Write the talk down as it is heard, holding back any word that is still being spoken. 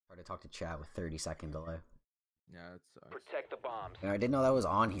to talk to chat with 30-second delay. Yeah, it sucks. Protect the bombs. I didn't know that was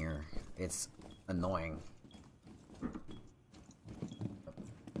on here. It's annoying.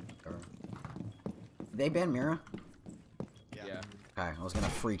 Did they ban Mira? Yeah. Okay, I was gonna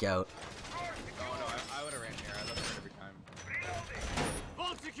freak out. Oh no, I would have ran here. I love it every time.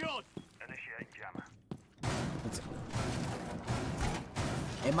 Vault secured! Initiate jammer.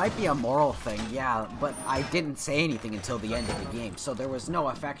 It might be a moral thing, yeah, but I didn't say anything until the end of the game, so there was no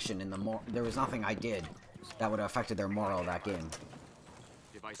affection in the there was nothing I did that would have affected their moral of that game.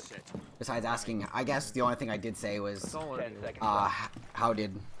 Device set. Besides asking, I guess the only thing I did say was, 10 seconds. how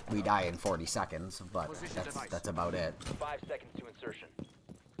did we die in 40 seconds, but that's about it. 5 seconds to insertion.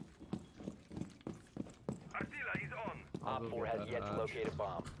 Artilla is on. Op 4 has yet to locate a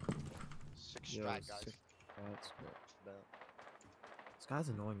bomb. 6 strike, guys. This guy's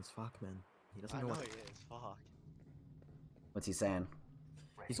annoying as fuck, man. He doesn't know what. He is. Fuck. What's he saying?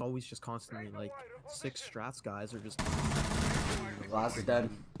 He's always just constantly like 6 strats guys are just. Glass is dead.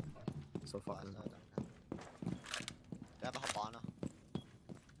 So fucking. They have a Habana.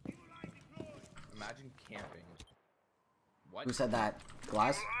 Imagine camping. What? Who said that?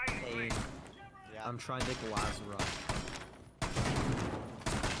 Glass? Hey, Yeah. I'm trying to glass rush.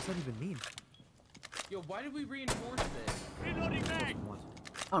 What's that even mean? Yo, why did we reinforce this? Reloading mag! What?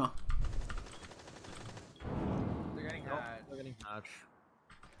 I don't know. They're getting hatched. They're getting hatch.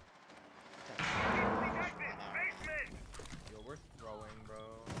 Yo, we're throwing, bro.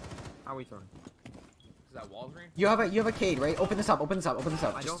 How are we throwing? Is that wall green? You have a Cade, right? Open this up, open this up, open this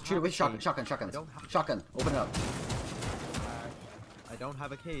up. I Just don't shoot it have with a shotgun, Cade. shotgun. I don't have- Shotgun, open it up. I don't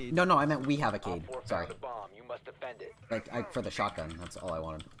have a cage. No, I meant we have a Op Cade. 4 Sorry. found a bomb. You must defend it. Like, for the shotgun, that's all I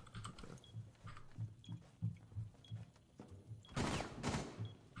wanted.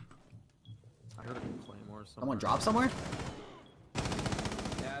 I heard a claymore. Someone drop somewhere?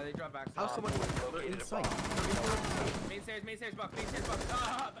 Yeah, they drop back. How's someone? They're Located in a sight. bomb. Main stairs, Buck. Main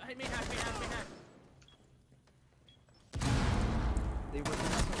hatch. Main hatch. They were.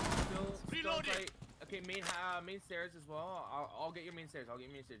 Still Reloading. tight. Okay, main stairs as well. I'll get your main stairs.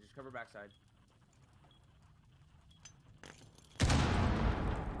 Just cover backside.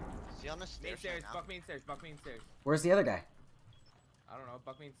 Is he on the Main stairs stairs. right now? Buck main stairs. Where's the other guy? I don't know.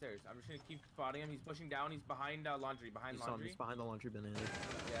 Buck main stairs. I'm just gonna keep spotting him. He's pushing down. He's behind laundry. He's behind the laundry bin.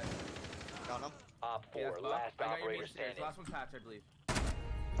 Yeah. Got him. Op 4, Okay, that's Buck. last I got your operator main stairs. standing. Last one's hatch, I believe.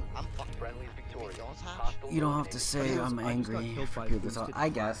 I'm fucking Friendly is victorious. Don't hatch. Hostiles You don't have to eliminated. say I'm I just got angry. killed by Forgive this. boosted I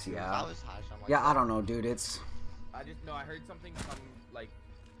guess, That yeah. was hatch. I'm like, Yeah, I don't know, dude. It's I heard something from like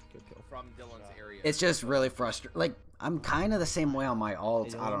Good kill. from Dylan's area. just really frustrating. Like, I'm kind of the same way on my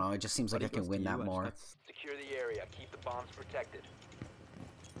ult. Hey, I don't know. It just seems like I can win that more. Secure the area. Keep the bombs protected.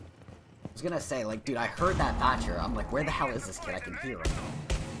 I was gonna say, like, dude, I heard that Thatcher. I'm like, where the hell is this kid? I can hear him.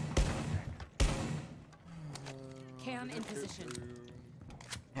 Cam in position.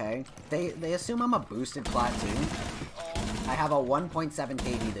 Okay. They assume I'm a boosted platoon. I have a 1.7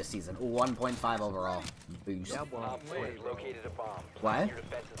 KD this season. 1.5 overall. Boost. Yeah, well, Op 4 has located a bomb. What? Plan your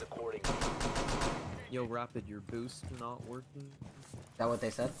defenses accordingly. yo, Rapid, your boost not working. Is that what they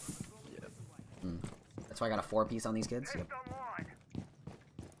said? Yeah. That's why I got a 4-piece on these kids? Yep.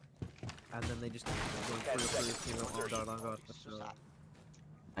 And then they just go oh god.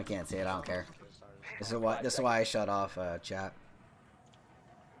 I can't say it. I don't care. This is why I shut off chat.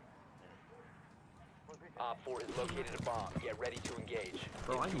 Op 4 has located a bomb. Get ready to engage.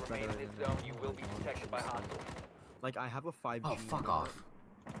 Bro, I If you need remain better in this than zone, that. you will be detected by hostiles. Like, I have a 5G. Oh, fuck off.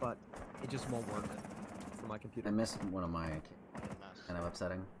 But it just won't work for my computer. I missed one of my kind of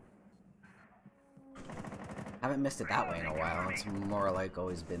upsetting. Haven't missed it that way in a while. It's more like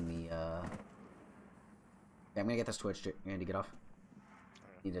always been the Yeah, I'm gonna get this Twitch, Andy, get off.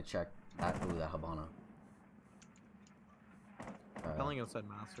 Need to check that. Ooh, that Habana. Telling outside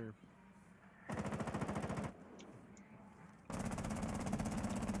master.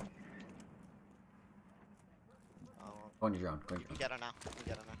 Go on your drone. Go on You your can drone. get her now. You can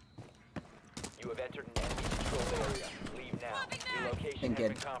get her now. You have entered an enemy controlled area. Leave now. Your location Think has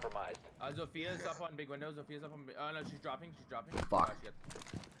been good. compromised. Zophia's up on big window. Oh no, she's dropping. Fuck. Oh, shit.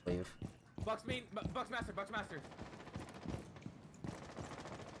 Leave. Buck's master.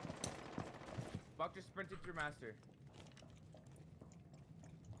 Buck just sprinted through master.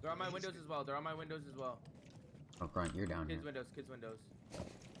 They're on my windows as well. Oh, Grunt, you're down here. Kids windows.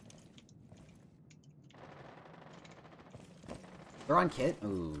 They're on kit?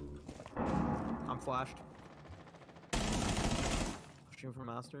 Ooh. I'm flashed. Pushing for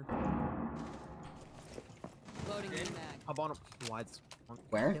master. Loading Okay. new mag. Up on him. Why?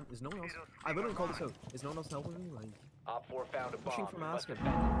 Where? Is no one else? I literally called this out. Is no one else helping me? Like, Op 4 found a bomb. Pushing from You must Aspen.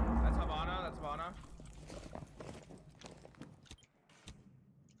 That's Havana. That's Havana.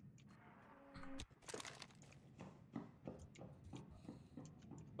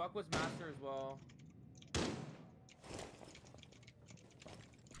 Buck was master as well.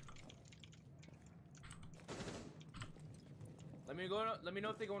 Let me know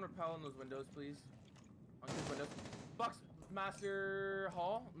if they go and repel in those windows, please. On those windows. Buck's master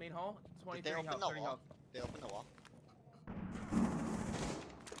hall, main hall. Did 23 they open health, the 30 wall? health. They opened the wall.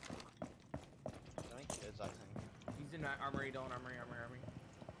 Showing kids, I think. He's in that armory, Dylan. Armory.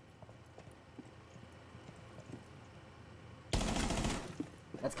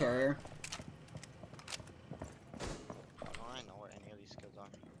 That's carrier. I don't know where any of these kids are.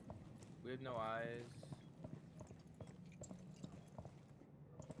 We have no eyes.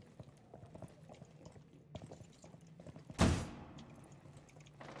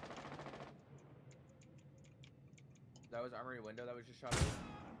 That was armory window that was just shot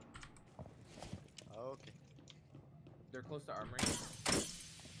at. Okay. They're close to armory.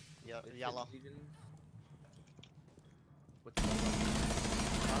 Yeah, It's yellow. Legion. What's the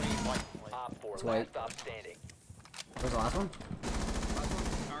White. Op 4, It's last white. stop standing. Where's the last one? last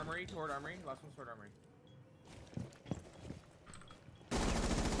one? Armory, toward armory. Last one's toward armory.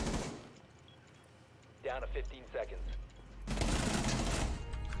 Down to 15 seconds.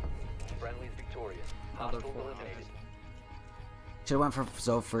 Friendly's victorious. Other Hostiles four eliminated. Should've went for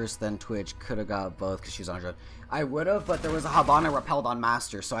Zoe first, then Twitch. Could've got both because she's on drug. I would've, but there was a Habana repelled on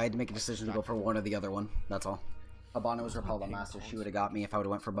Master, so I had to make a decision to go for one or the other one. That's all. Habana was repelled on Master. She would've got me if I would've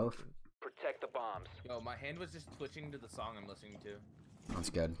went for both. Protect the bombs. Yo, my hand was just twitching to the song I'm listening to. That's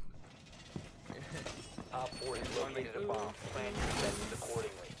good. Op 4 has located a bomb. Plan your defenses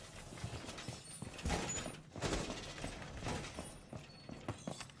accordingly.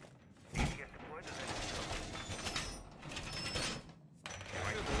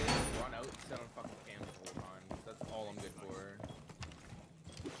 I could literally run out and sit on fucking cams the whole time. That's all I'm good for.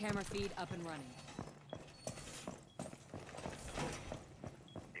 Camera feed up and running.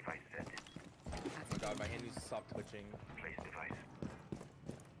 Oh my god, my hand needs to stop twitching.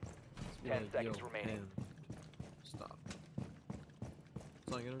 10 seconds remaining. And stop.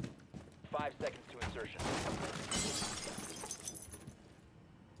 So I'm gonna. 5 seconds to insertion.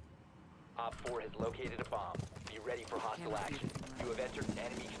 Op 4 has located a bomb. Be ready for hostile action. You have entered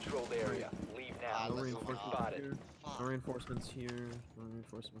enemy controlled area. Leave now. No listen, reinforcements Spotted. here. Fuck. No reinforcements here. No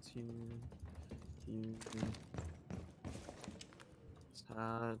reinforcements here. Here.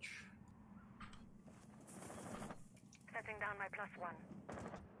 Attach. Setting down my +1.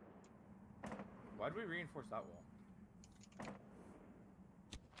 Why'd we reinforce that wall?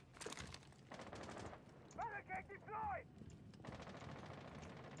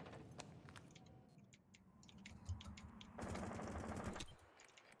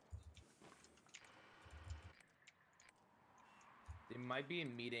 They might be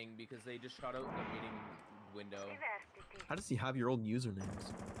in meeting because they just shot out the meeting window. How does he have your old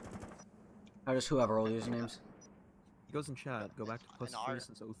usernames? How does whoever all usernames? He goes in chat. Go back to And +3 R.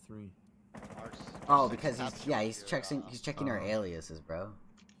 since 03. Ours. Oh, Six because tabs he's shows checking your, he's checking our Oh. aliases, bro.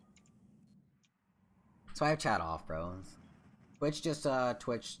 So I have chat off, bro. Twitch just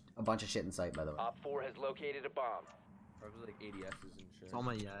Twitch a bunch of shit in sight, by the way. Op 4 has located a bomb. Probably like ADSs and shit. It's all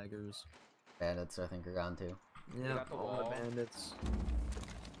my Jaggers. Bandits, I think, are gone too. Yeah, got the all wall. the bandits.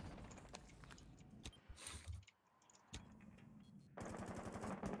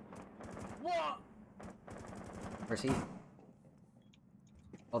 What? Where's he?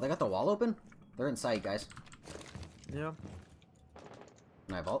 Oh, they got the wall open? They're in sight, guys. Yeah.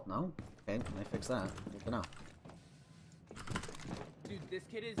 Can I vault? No? Okay, can I fix that? Good to know. Dude, this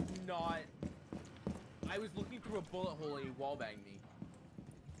kid is not. I was looking through a bullet hole and he wallbanged me.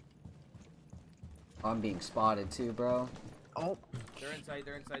 Oh, I'm being spotted too, bro. Oh. They're inside,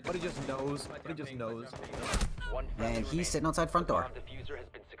 they're inside. But he just knows. Butt But he just jumping, butt knows. jumping. One And friendly he's remaining. sitting outside front The door. bomb diffuser has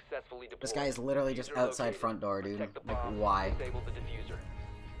been successfully deployed. This guy is literally just Diffuser outside located. front door, dude. Protect the Like, bomb. why? Disable the diffuser.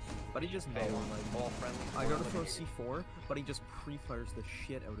 But he just knows. Failed. Like, All friendly. I go to throw C4, but he just pre-fires the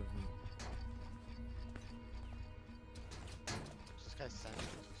shit out of me. This guy's sensitive.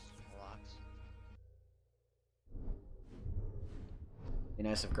 Just relax. Be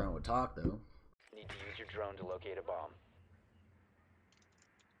nice if Grunt would talk, though. Need to use your drone to locate a bomb.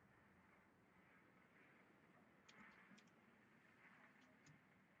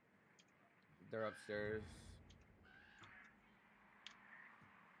 They're upstairs.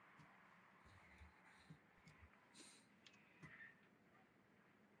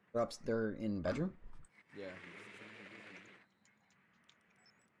 They're in bedroom? Yeah.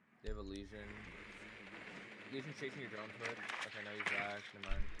 They have a Legion. Legion's chasing your drone foot. Okay, no, he's back.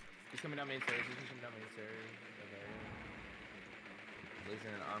 Never mind. He's coming down main stairs. Legion's coming down main stairs. Okay.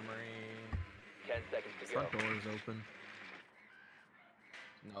 Legion in armory. 10 seconds to go. Front door is open.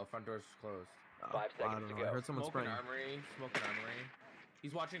 No, front door's closed. 5 I seconds don't to know. I go. heard someone Smoke in spraying. armory. Smoke in armory.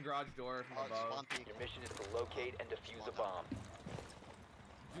 He's watching garage door from above. Spawn peek. Your mission is to locate and defuse a bomb.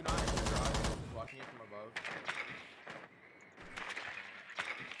 Do not enter garage. He's watching it from above.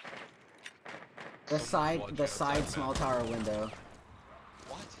 The side small tower window.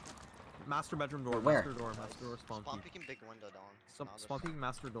 What? Master bedroom door. Where? Master door. Master door. Spawn Spawn peek. peeking big window down. Spawn peek.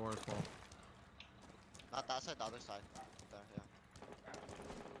 Master door as well. Not that side, the other side. There, yeah.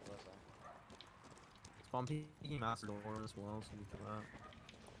 Other side. Spawn peeking master door as well. So you can that.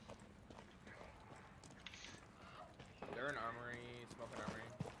 They're in armory. Smoke in armory.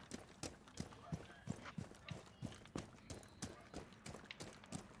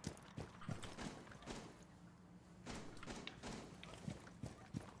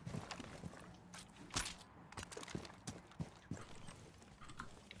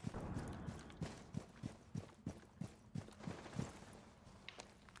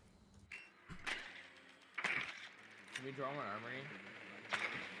 Can we draw one armory?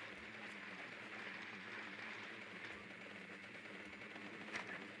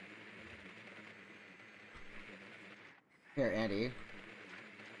 Here, Andy.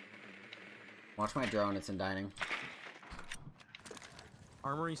 Watch my drone, it's in dining.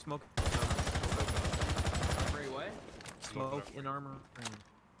 Armory smoke. Armory what? Smoke in armor.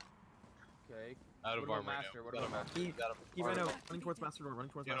 Okay. Out of What about armor master? now. What about master? Keep right now. Running towards master door.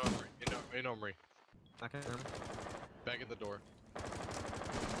 Running towards In master door. armory. In armory. Back in armor. Back at the door.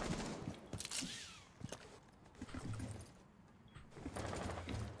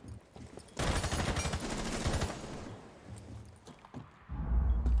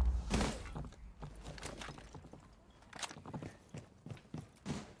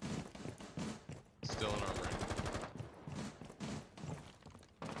 Still in armory.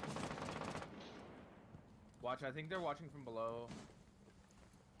 Watch, I think they're watching from below.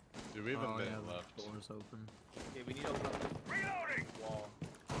 Dude, we have a Oh, minute yeah, left. the door's open. Okay, we need to open up this wall.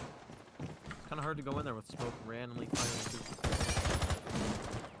 It's kind of hard to go in there with smoke randomly firing through.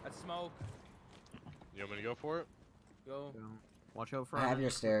 That's smoke. You want me to go for it? Go. Go. Watch out for. I have armor. your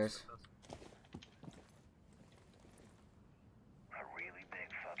stairs. A really big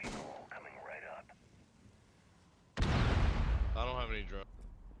fucking hole coming right up. I don't have any drone.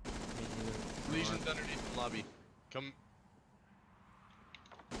 Me neither. Legion's underneath the lobby. Come.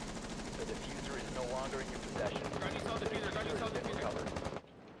 The diffuser is no longer in your possession. Gun yourself, diffuser, gun yourself, Diffuser has been diffuser. recovered.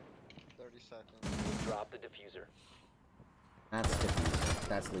 30 seconds. Drop the diffuser. That's diffused.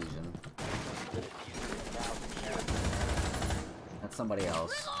 That's Legion. The diffuser is now secure. That's somebody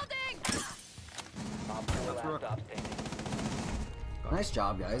else. Op 4 That's last Rook. stop standing. Nice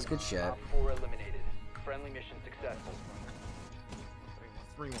job, guys. Good shit. Op 4 eliminated. Friendly mission successful.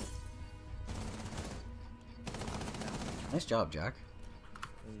 3-1. Nice job, Jack.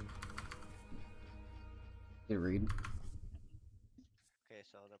 Hey. Good read. Okay,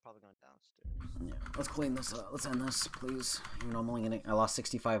 so they're probably going downstairs. Yeah. Let's clean this up. Let's end this, please. Even though I'm only gonna. I lost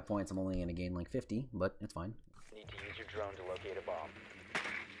 65 points. I'm only gonna gain like 50, but it's fine. Need to use your drone to locate a bomb.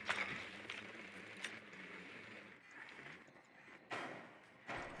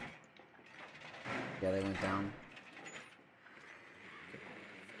 Yeah, they went down.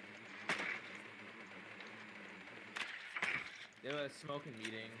 They have a smoking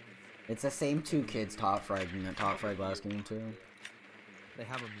meeting. It's the same two kids top frag in that top frag last game too. They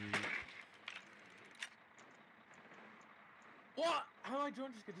have a mute. What? How did my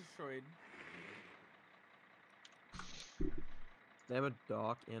drone just get destroyed? They have a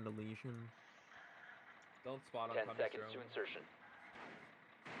dock and a legion. Don't spot on 10 Cum's seconds drone. to insertion.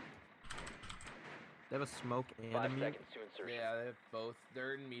 They have a smoke and a 5 mute. seconds to insertion. Yeah, they have both.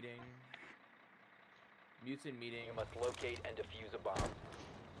 They're in meeting. Mute's in meeting. You must locate and defuse a bomb.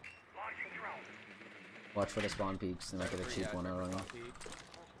 Launching drone. Watch for the spawn peaks and I get a cheap one out on you. And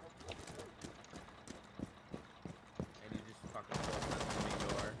you just fucking close that main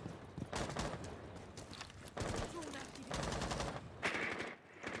door.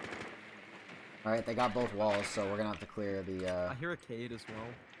 Alright, they got both walls, so we're gonna have to clear the, I hear a Cade as well.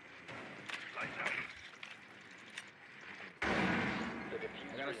 Lights out. The I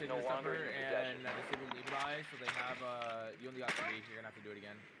diffuser got a is no signature longer stumper in your and possession. a disabled evil eye, so they have, you only got 3, you're gonna have to do it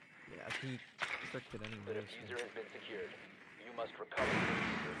again. Yeah, he tricked it The anyway. diffuser has been secured. You must recover the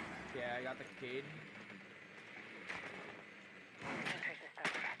diffuser. Yeah, I got the Cade. Increase the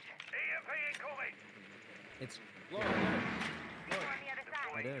stun patch. EMP incoming! It's Look, look. On the other side.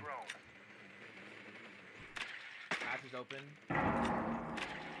 I did. Drone. Hatch is open.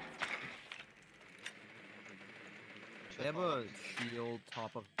 They have a shield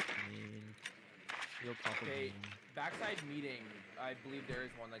top of main. Shield top of Okay, main. backside meeting. I believe there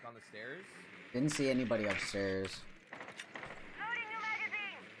is one like on the stairs. Didn't see anybody upstairs.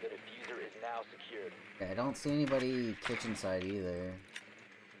 The diffuser is now secured. Yeah, I don't see anybody kitchen side either.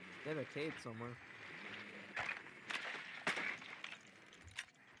 They have a cave somewhere.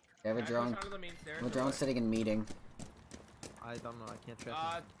 They have a Can I drone. push onto the main stairs The or drone's what? sitting in meeting. I don't know. I can't check.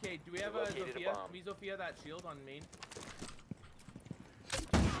 Okay, do we have a Located a Zofia? bomb. Can we Zofia that shield on main?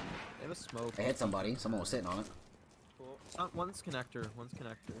 They have a smoke. I hit somebody. Someone was sitting on it. Cool. One's connector. One's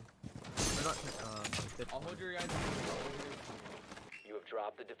connector. They're not. I'll hold your guys. You have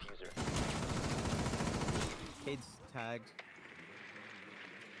dropped the diffuser. Cade's tagged.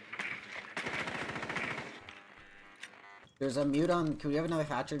 There's a mute on. Can we have another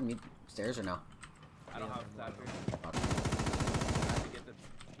Thatcher mute stairs or no? I don't Yeah, have that. Okay. I have to get the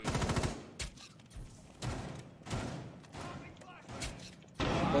key.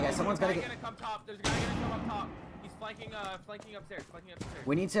 Okay, guys, someone's gotta There's a guy get. gonna come top. There's a guy gonna come up top. He's flanking upstairs. Flanking upstairs.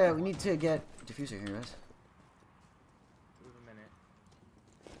 We need to get diffuser here, guys. Give him a minute.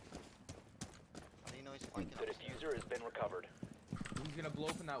 How do you know he's flanking The upstairs? diffuser has been recovered. He's gonna blow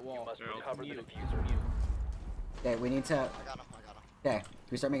open that wall. You must Yeah, recover the Mute. diffuser. Mute. Okay, we need to. I got him. Okay, can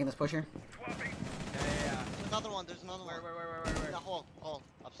we start making this push here? Yeah. There's another one. There's another Where? one. In the hole.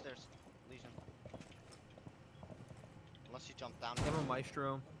 Upstairs. Legion. Unless you jump down. They have a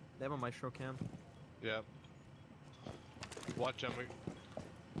maestro. They have a maestro cam. Yeah. Watch him.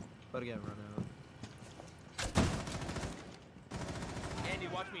 But again, run out. Andy,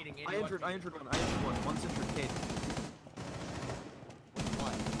 watch meeting. Andy, I injured one. One's injured. Cade.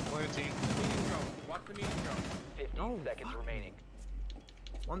 What? Planting. Meeting drone. Watch the meeting drone. 15 No, seconds fuck. remaining.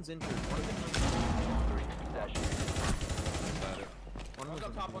 One's injured. One's injured. Possession. One One's was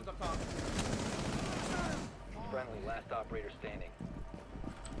up top. injured. One's up top. Friendly, last operator standing.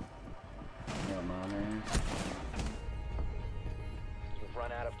 Yeah, man. You've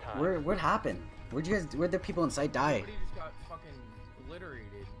run out of time. What happened? Where'd the people inside die? Somebody just got fucking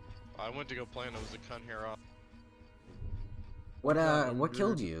obliterated. I went to go play and it was a cunt here off. What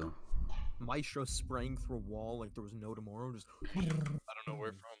killed you? Maestro spraying through a wall like there was no tomorrow. Just. I don't know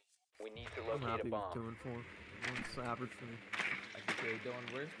where from. We need to I'm locate happy a with bomb. 2 and 4. It's average for me. Okay,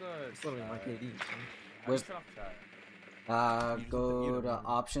 Dylan, where's the? It's literally my KD. So. How do you Where's- shut off chat? You just Go hit the to mute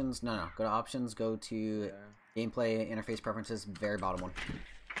options. No, go to options. Go to Yeah. gameplay interface preferences. Very bottom one.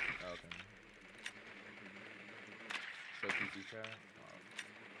 Oh, okay. Show PC chat.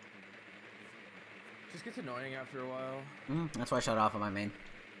 Just gets annoying after a while. That's why I shut it off on my main.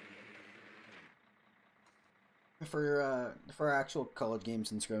 For actual college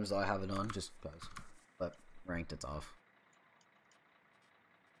games and scrims, though, I have it on just because. But ranked, it's off.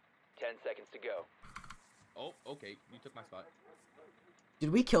 10 seconds to go. Oh, okay. You took my spot.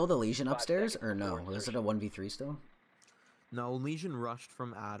 Did we kill the Legion 5 upstairs seconds or no? before Was it a 1v3 still? No, Legion rushed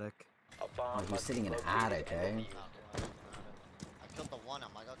from attic. A bomb he was must be sitting in located attic, and eh? defused. I killed the one.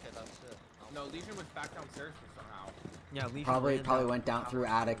 I'm like, okay, that's it. No, Legion was back downstairs somehow. Yeah, Legion Probably ran down went down the through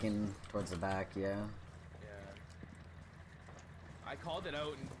tower. attic and towards the back. Yeah. Yeah. I called it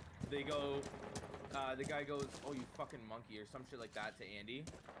out and they go, the guy goes, "Oh, you fucking monkey," or some shit like that to Andy.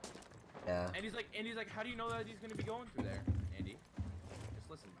 Yeah. And he's like, "How do you know that he's gonna be going through there, Andy? Just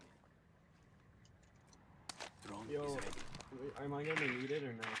listen." Yo, am I gonna be needed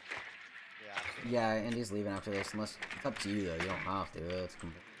or no? Yeah. Absolutely. Yeah, Andy's leaving after this. Unless it's up to you though. You don't have to. It's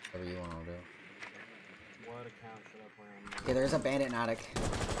whatever you want to do. What account should I play on? Okay, there's a bandit in attic.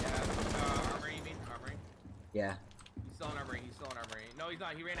 Yeah. Armory, you mean armory? Yeah. He's still in armory. He's still in armory. No, he's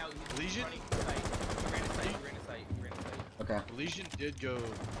not. He ran out. He's Legion? running site. He ran a site. He ran a site. He ran a site. Okay. Legion did go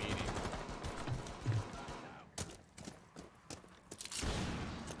meeting.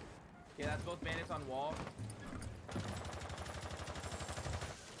 Okay, that's both bandits on wall.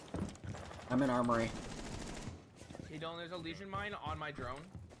 I'm in armory. Hey, Dylan, there's a Legion mine on my drone.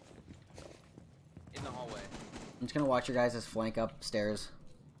 In the hallway. I'm just gonna watch your guys' flank upstairs.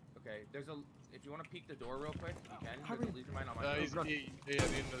 Okay, there's a. If you want to peek the door real quick, you can. How There's a do Legion mine on my He's, drone. yeah, the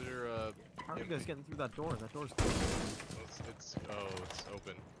another, How are you guys getting through that door? That door's it's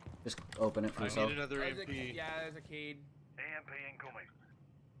open. Just open it for I yourself. need another There's a, MP. yeah, there's a Cade. AMP incoming.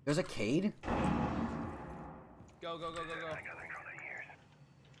 There's a Cade? Go, go, go, go, go. I got that drone in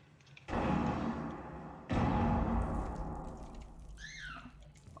years.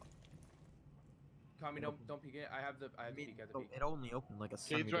 Tommy, don't peek it. I have the peek. I have the peek. It only opened like a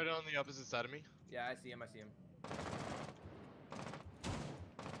second. Cade's right on the opposite side of me. Yeah, I see him. I see him.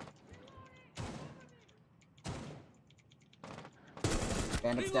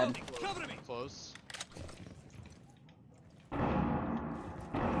 Bandit's dead. Close.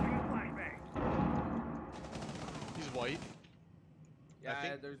 He's white. Yeah,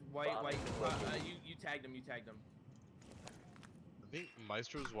 think- there's white. You tagged him. You tagged him. I think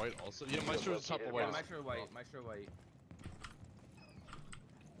Maestro's white also. Yeah, Maestro's top of white. Yeah, Maestro white. Maestro white.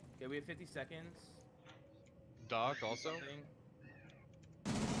 Okay, we have 50 seconds. Doc also. Something.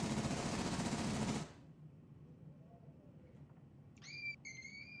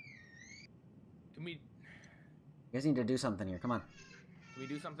 Can we? You guys need to do something here. Come on. Can we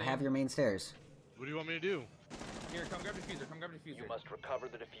do something? I have your main stairs. What do you want me to do? Here, come grab the diffuser. Come grab the diffuser. You must recover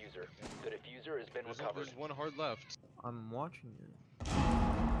the diffuser. The diffuser has been There's, recovered. there's one hard left. I'm watching it.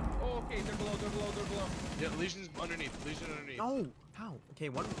 Oh, okay. They're below. They're below. They're below. Yeah, Legion's underneath. Legion underneath. No! How? Okay,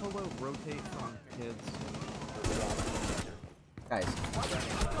 one polo rotate from kids. Guys.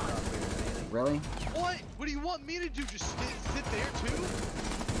 Really? What? What do you want me to do? Just sit there too?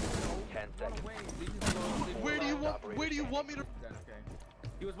 10 Run seconds. away. Legion's below. Legion's Where do you below. want? Where do you want me to? Then, okay.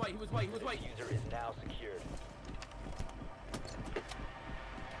 He was white. He was white. He was The white. diffuser is now secured.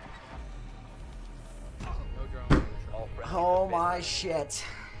 No drone. All friendlies Oh have been my eliminated. shit.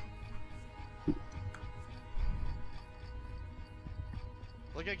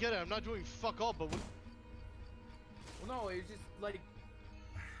 Like I get it. I'm not doing fuck all, but what? Well, no, it's just like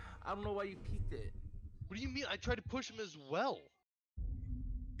I don't know why you peeked it. What do you mean? I tried to push him as well.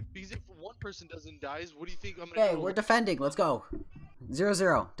 Because if one person doesn't die, what do you think I'm gonna Okay, go? we're defending. Let's go.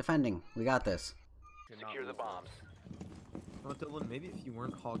 0-0. Defending. We got this. Secure the bombs. Oh, Dylan, maybe if you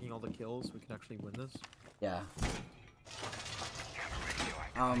weren't hogging all the kills, we could actually win this. Yeah.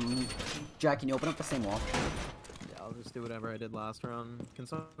 Jack, can you open up the same wall? Yeah, I'll just do whatever I did last round. Can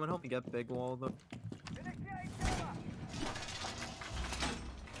someone help me get big wall though?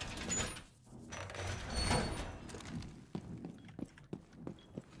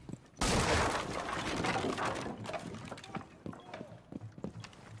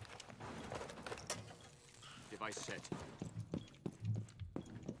 Device set.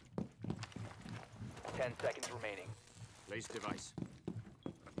 10 seconds remaining. Place device.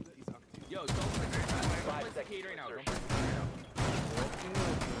 Yo, don't place the seconds Kate to right now. Don't insertion. place the Kate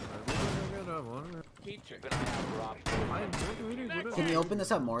right now. Kate trick. You're gonna have drop. Can you open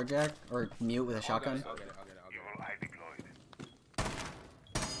this up more, Jack? Or mute with a shotgun? I'll get it. I'll get it. I'll get it. I deployed.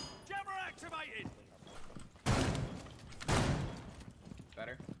 Jammer activated.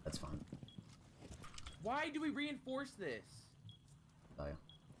 Better. That's fine. Why do we reinforce this? Oh, yeah.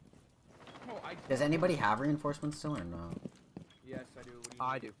 Oh, Does anybody have reinforcements still or no? Yes, I do. What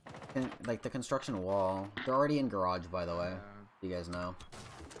do you I do. Like the construction wall. They're already in garage, by the way. You guys know.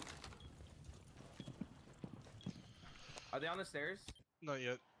 Are they on the stairs? Not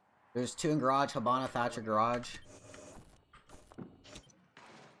yet. There's 2 in garage. Habana, Thatcher, garage. Deploying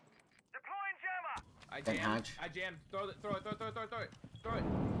jammer. I Then jammed. hatch. I jammed. Throw it. Throw it. Throw it. Throw it. Throw it. Throw it. Throw it.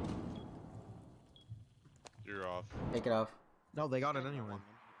 You're off. Take it off. No, they got it anyway.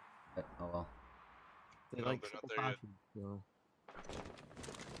 Oh well. They No, like they're not triple there yet. fashion, so.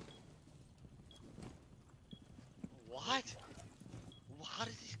 What? How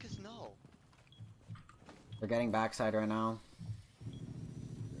did these guys know? They're getting backside right now.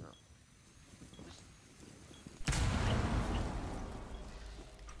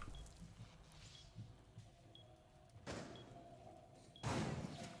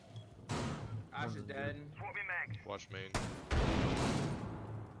 Ash is dead. Swap me mags. Watch main.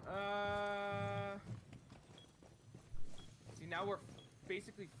 See, now we're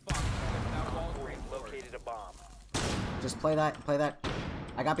basically fucked. Now all Op 4 has reinforced. located a bomb. Just play that. Play that.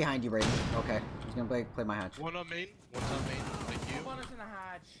 I got behind you, Brady. Okay. He's gonna play my hatch. One on main. One's on main. Thank you. One is in the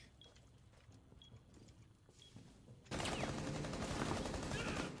hatch.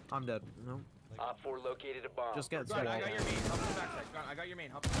 I'm dead. No. Op 4 located a bomb. Just get Gun, I straight. got your main. Help me backside. Gun, I got your main.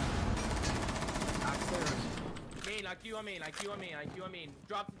 Help me backside. Main, IQ on main. IQ on main. IQ on main.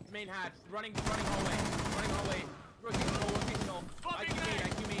 Drop main hatch. Running hallway. Running hallway. Rotational. IQ main.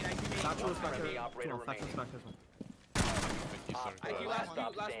 IQ main. IQ main. Thatcher was back Friendly there. operator Come on, Thatcher was remaining. back this one. Thank you, sir. IQ last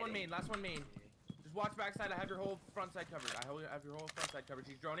Stop two. Last one standing. main. Last one main. Just watch backside. I have your whole front side covered. I have your whole front side covered.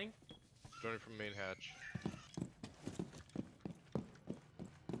 She's droning. Joining from main hatch.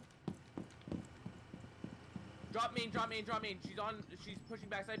 Drop main, drop main, drop main. She's pushing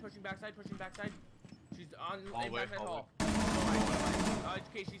backside, pushing backside, pushing backside. She's on in backside hall.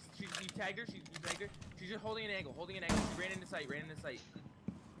 Okay, you tagged her, you tagged her. She's just holding an angle, She ran into sight,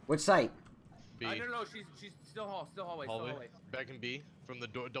 Which site? B. No, she's still hallway, Hallway. Back in B. From the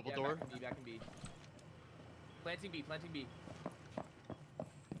door, double Yeah, door. Back in B. Planting B.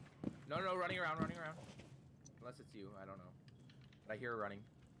 No, running around. Unless it's you, I don't know. I hear her running.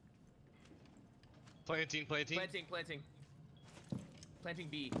 Planting. Planting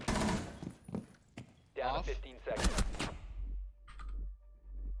B. Down Off. to 15 seconds.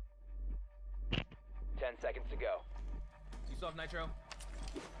 10 seconds to go. Do you still have nitro?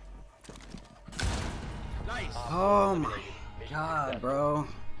 Nice! Oh my god, bro.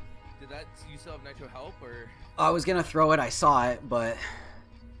 Did that, you still have nitro help, or? I was gonna throw it, I saw it, but...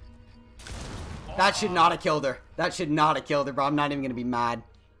 That should not have killed her. That should not have killed her, bro. I'm not even gonna be mad.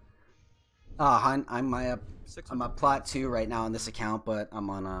 I'm a plat 2 right now on this account, but I'm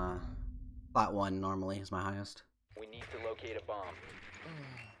on plat 1 normally is my highest. We need to locate a bomb.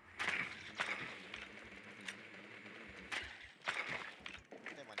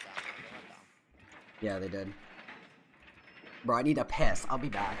 They went down. Yeah, they did. Bro, I need a piss. I'll be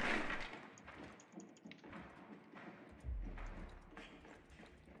back.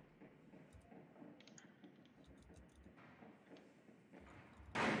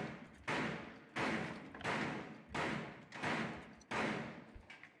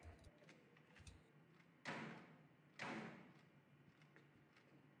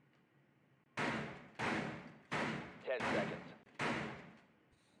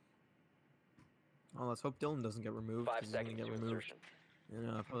 Oh, let's hope Dylan doesn't get removed. 5 'Cause he's gonna seconds get to removed. insertion.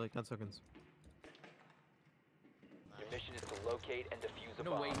 Yeah, probably like 10 seconds. Your mission is to locate and defuse a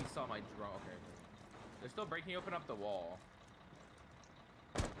No bomb. way he saw my drone. Okay. They're still breaking open up the wall.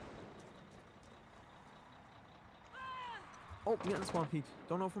 Oh, getting spawn peeked.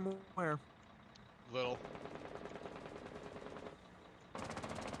 Don't know from where. Little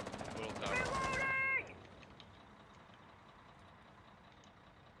tower.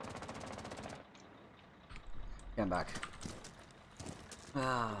 Yeah, I'm back.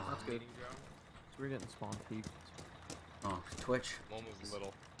 Ah. That's good. So we're getting spawn peeked. Oh, Twitch. One was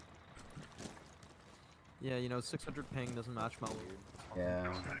little. Yeah, you know, 600 ping doesn't match my weird.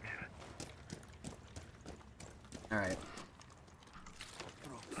 Yeah. Alright.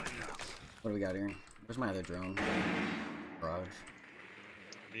 What do we got here? Where's my other drone? Garage.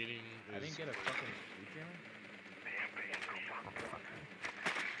 Meeting I didn't get a fucking food jammer?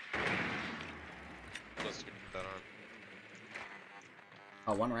 Let's get that on.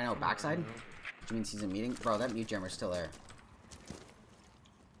 Oh, one right out backside? Which means he's in meeting? Bro, that mute jammer's still there.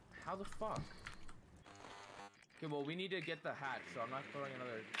 How the fuck? Okay, well, we need to get the hatch, so I'm not throwing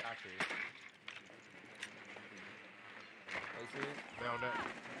another hatchery. Place it. Down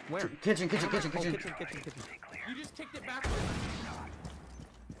it. Where? Kitchen. Kitchen. You just kicked it backwards.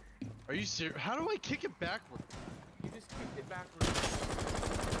 Are you serious? How do I kick it backward? You just kicked it backwards.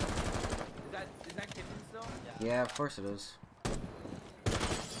 Is that kitchen still? Yeah, of course it is.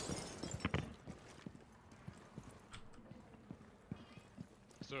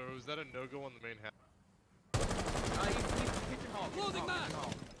 So is that a no-go on the main half? He's kitchen hall. Closing back.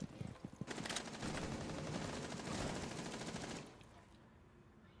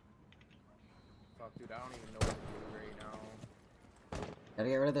 Fuck, dude, I don't even know what to do right now. Gotta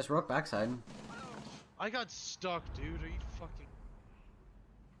get rid of this rook backside. I got stuck, dude. Are you fucking...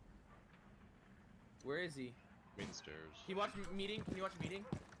 Where is he? Main stairs. Can you watch meeting? Can you watch meeting?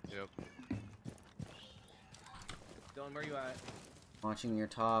 Yep. Dylan, where you at? Watching your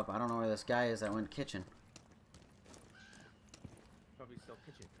top. I don't know where this guy is that went kitchen. Probably still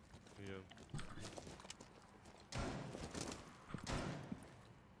kitchen. Yeah.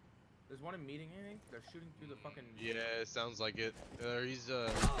 There's one in meeting, I think. They're shooting through the fucking... Yeah, it sounds like it. He's tower.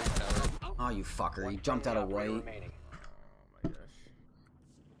 Oh, you fucker. He jumped out of white. Oh my gosh.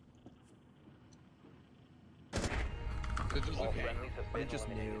 It just All like, friendlies have been It just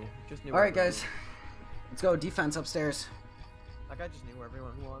eliminated. knew. Alright, guys. Let's go. Defense upstairs. That guy just knew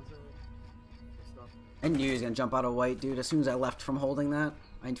everyone who was it. I knew he was gonna jump out of white, dude. As soon as I left from holding that,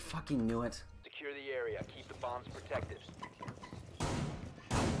 I fucking knew it. Secure the area. Keep the bombs protected.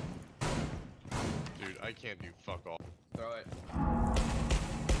 dude, I can't do fuck all. Throw it.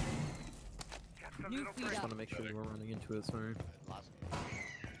 New feed Just up. want to make sure we were running into it, sorry.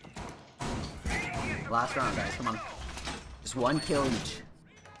 Last round, guys. Come on. Just one kill each.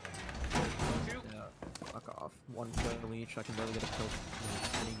 Yeah, fuck off. One kill each, I can barely get a kill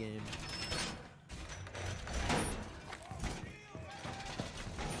in any game.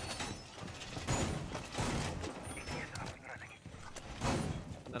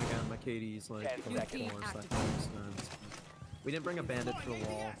 Then again, my KD's like 10 4, seconds. so that makes sense. We didn't bring a bandit to the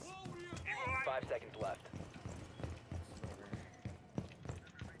wall. 5 seconds left.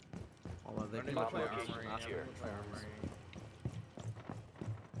 Although they Running can to play location armory, not yeah, here. play armory.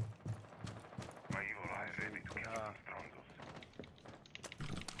 My evil eyes ready to kill the strongest.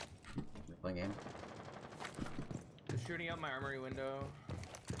 Playing game. They're shooting out my armory window.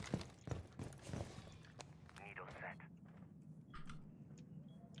 Needle set.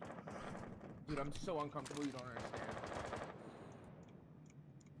 Dude, I'm so uncomfortable, you don't understand.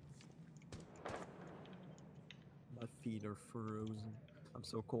 My feet are frozen. I'm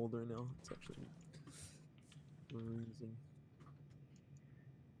so cold right now. It's actually freezing.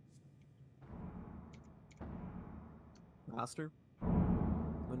 Master?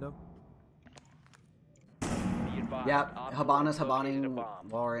 Window? Be advised, Yep, Op 4 Habana's has located a Habaning bomb.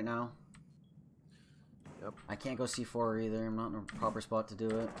 wall right now. Yep. I can't go C4 either. I'm not in a proper spot to do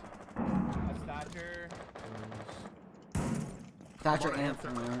it. A Thatcher. Thatcher and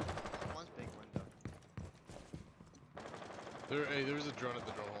from there. One's big window. Hey, there was a drone at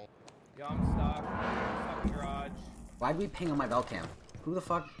the door hole. Yo, I'm stuck. I'm stuck in garage. Why'd we ping on my bell cam? Who the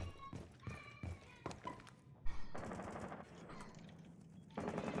fuck?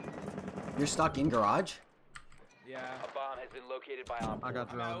 You're stuck in garage? Yeah. A bomb has been located by Op 4. I got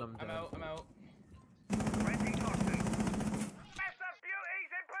I'm drowned. out. I'm I'm dead. out. I'm out. Renting toxin. Mess of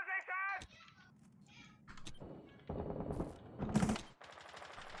beauties in position!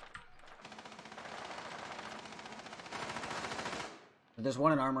 There's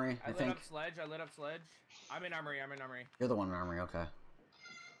one in armory, I lit think. up sledge. I lit up sledge. I'm in armory. I'm in armory. You're the one in armory, okay.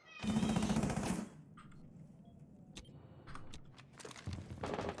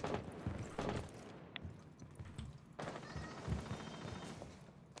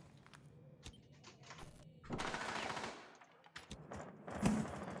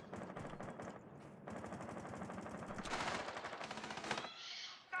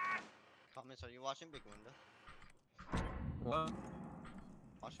 Comments, are you watching big window? What?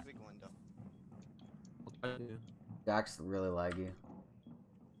 Watch big window. I'll try to. Jack's really laggy.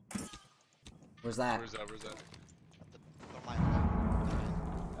 Where's that? Where's that? Where's that? From my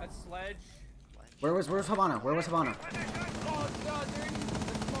left. That's sledge. Where's Habana? Where was Habana? Oh god, they're in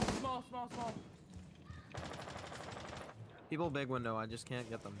small. People big window, I just can't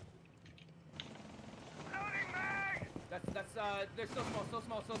get them. Loading mag! They're so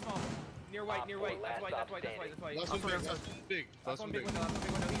small. Near white. That's white. Last one big. Big. Last one big Big. window.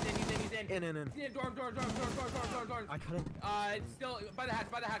 He's in. In. Yeah, door. I couldn't. It's still by the hatch.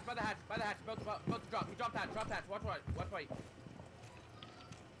 About to drop. He dropped hatch. Watch white.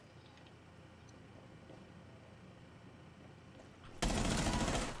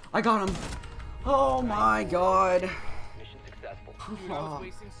 I got him! Oh my god! Mission successful. Dude, I was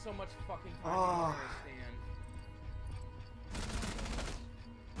wasting so much fucking time. I don't understand.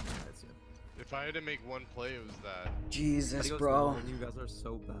 That's it. If I had to make one play, it was that. Jesus, Adios, bro. Logan, you guys are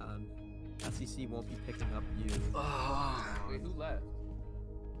so bad. SEC won't be picking up you. Oh, Wait, who left?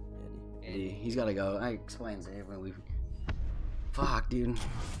 Eddie. he's gotta go. I explains it when we. Fuck, dude.